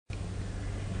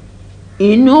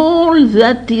In all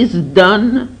that is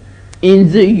done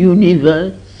in the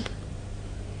universe,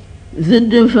 the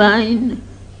divine,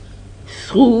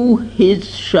 through his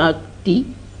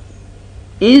Shakti,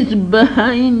 is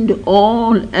behind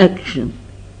all action,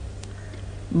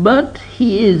 but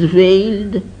he is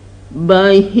veiled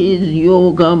by his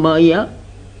Yogamaya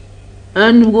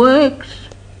and works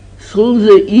through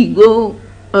the ego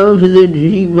of the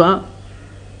Jiva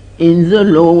in the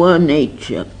lower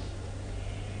nature.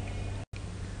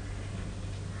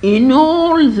 In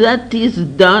all that is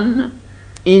done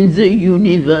in the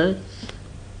universe,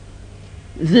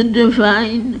 the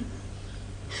divine,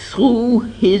 through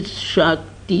his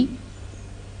Shakti,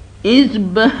 is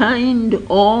behind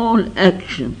all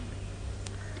action,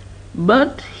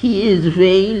 but he is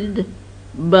veiled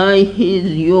by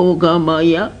his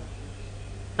Yogamaya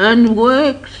and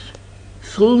works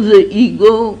through the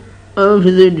ego of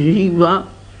the Jiva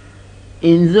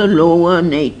in the lower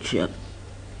nature.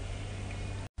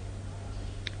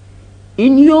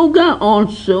 In yoga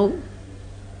also,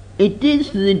 it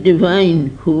is the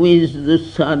divine who is the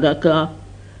sadhaka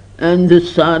and the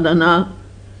sadhana.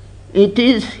 It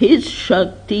is his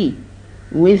Shakti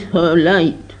with her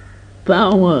light,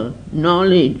 power,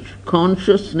 knowledge,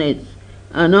 consciousness,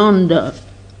 ananda,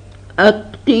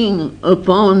 acting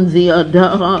upon the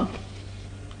adhara,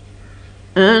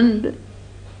 and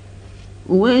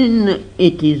when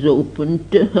it is open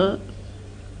to her,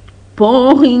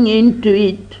 pouring into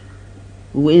it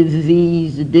with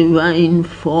these divine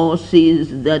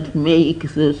forces that make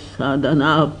the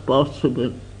sadhana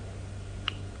possible.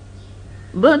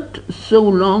 But so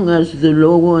long as the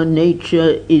lower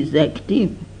nature is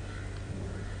active,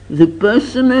 the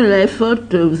personal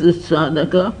effort of the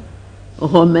sadhaka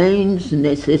remains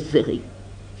necessary.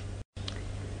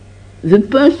 The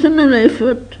personal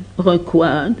effort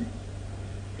required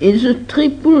is a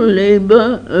triple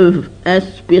labor of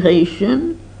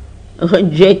aspiration,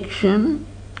 rejection,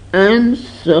 and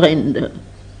surrender.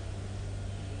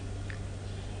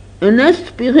 An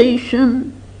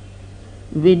aspiration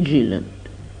vigilant,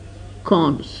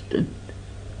 constant,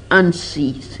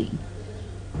 unceasing.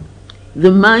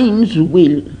 The mind's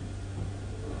will,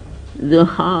 the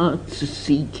heart's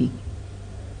seeking,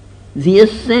 the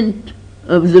ascent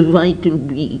of the vital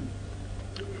being,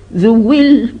 the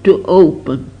will to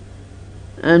open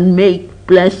and make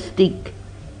plastic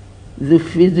the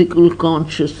physical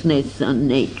consciousness and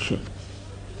nature.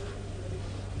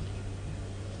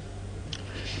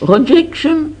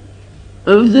 Rejection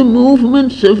of the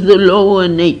movements of the lower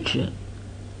nature.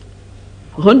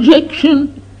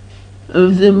 Rejection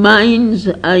of the mind's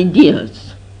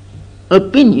ideas,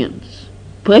 opinions,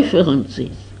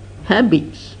 preferences,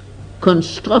 habits,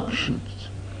 constructions,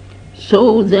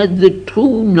 so that the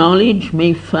true knowledge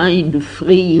may find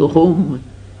free room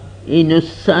in a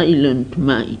silent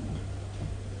mind.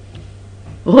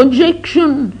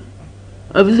 Rejection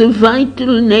of the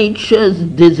vital nature's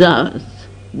desires,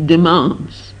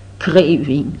 demands,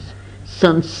 cravings,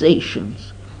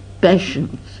 sensations,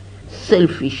 passions,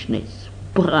 selfishness,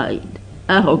 pride,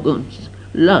 arrogance,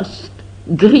 lust,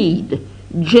 greed,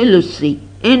 jealousy,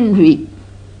 envy,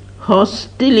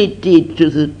 hostility to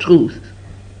the truth,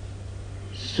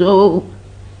 so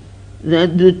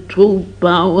that the true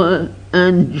power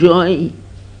and joy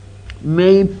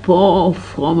may pour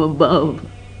from above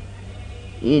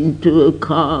into a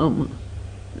calm,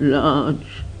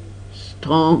 large,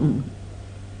 strong,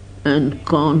 and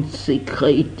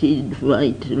consecrated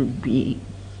vital being.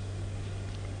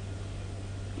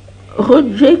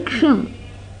 Rejection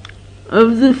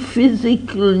of the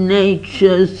physical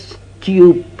nature's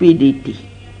stupidity,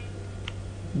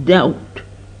 doubt,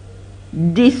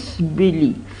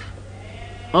 disbelief,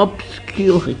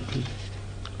 obscurity,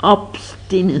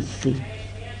 obstinacy,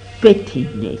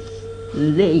 pettiness,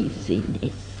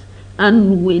 laziness,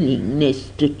 unwillingness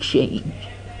to change,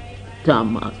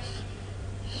 tamas,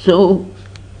 so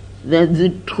that the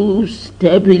true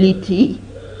stability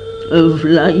of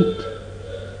light,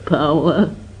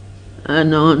 power,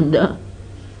 ananda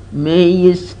may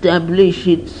establish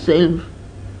itself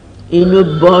in a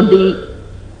body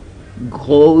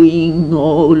growing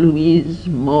always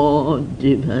more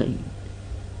divine.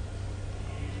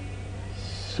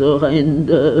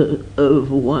 Surrender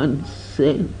of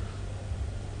oneself,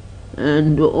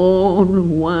 and all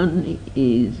one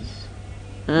is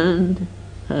and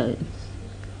has,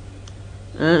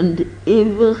 and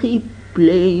every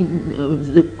plane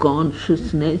of the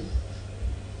consciousness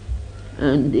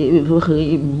and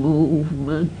every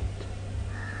movement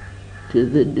to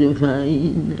the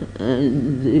divine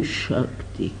and the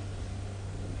Shakti.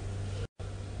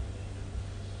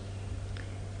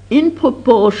 In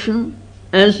proportion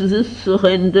As the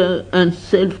surrender and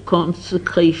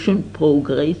self-consecration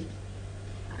progress,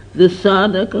 the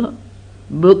sadhaka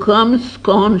becomes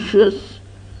conscious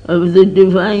of the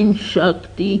divine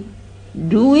Shakti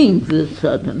doing the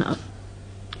sadhana,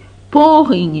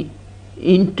 pouring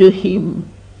into him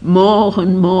more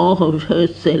and more of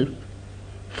herself,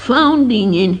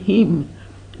 founding in him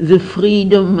the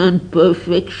freedom and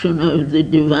perfection of the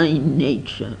divine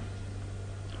nature.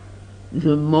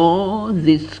 The more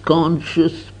this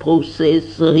conscious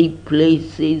process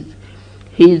replaces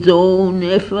his own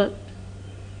effort,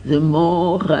 the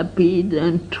more rapid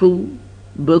and true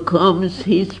becomes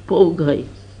his progress.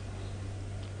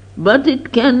 But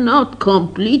it cannot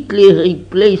completely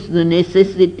replace the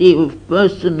necessity of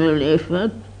personal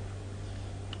effort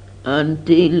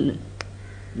until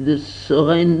the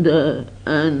surrender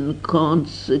and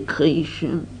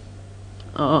consecration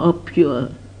are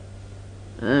pure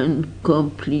and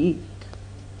complete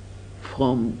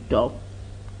from top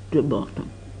to bottom.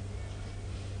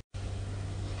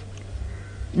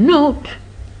 Note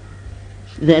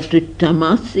that a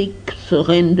tamasic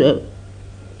surrender,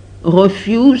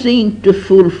 refusing to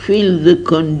fulfill the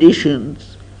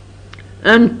conditions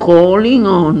and calling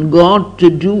on God to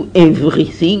do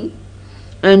everything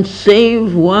and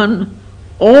save one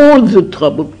all the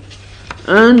trouble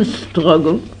and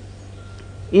struggle,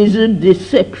 is a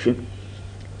deception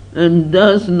and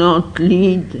does not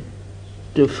lead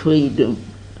to freedom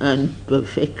and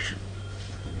perfection.